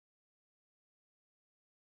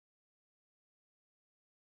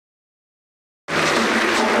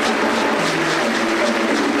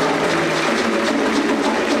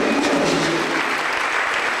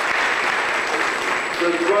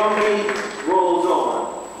story rolls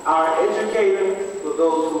on. Our educator, for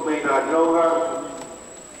those who may not know her,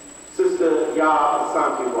 Sister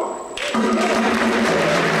Asantewaa.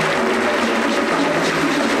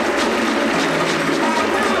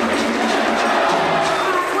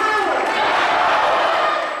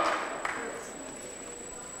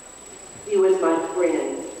 He was my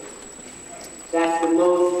friend. That's the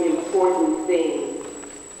most important thing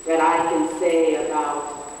that I can say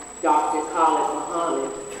about Dr. Khalid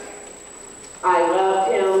Muhammad. I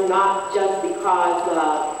loved him not just because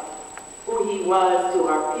of who he was to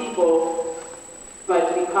our people,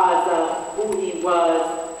 but because of who he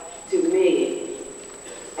was to me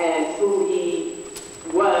and who he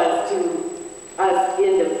was to us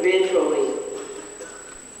individually.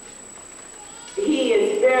 He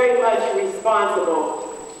is very much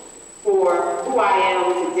responsible for who I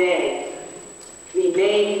am today. He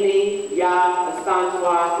named me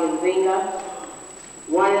Asantewaa Nzinga.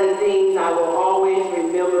 One of the things I will always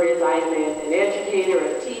remember is I am an educator,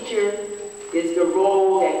 a teacher, is the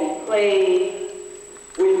role that he played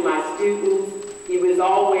with my students. He was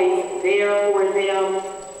always there for them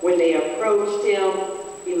when they approached him.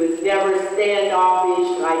 He was never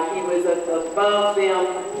standoffish, like he was above them.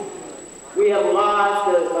 We have lost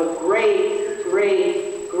a great,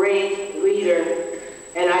 great, great leader.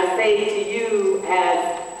 And I say to you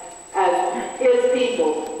as his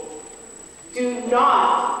people, do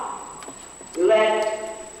not let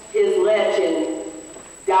his legend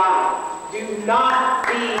die. Do not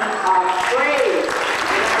be afraid.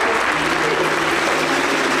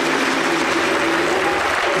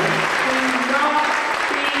 Do not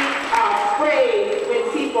be afraid when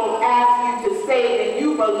people ask you to say that you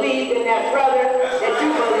believe in that brother, that you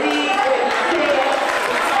believe what he said,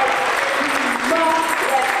 because you must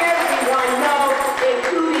let everyone know,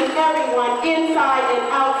 including everyone inside and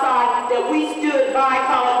outside, that we stood by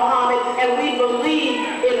Khalid Muhammad and we believe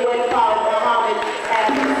in what Khalid Muhammad has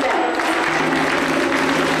to say.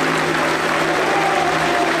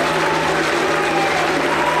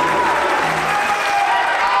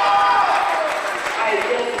 I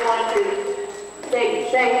just want to say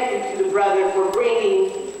thank you to the brother for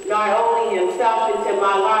bringing not only himself into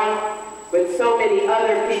my life, but so many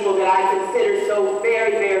other people that I consider so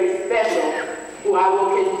very, very special, who I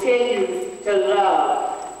will continue to love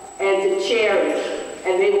and to cherish,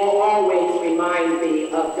 and they will always remind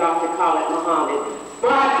me of Dr. Khalid Muhammad.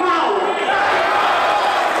 Black power!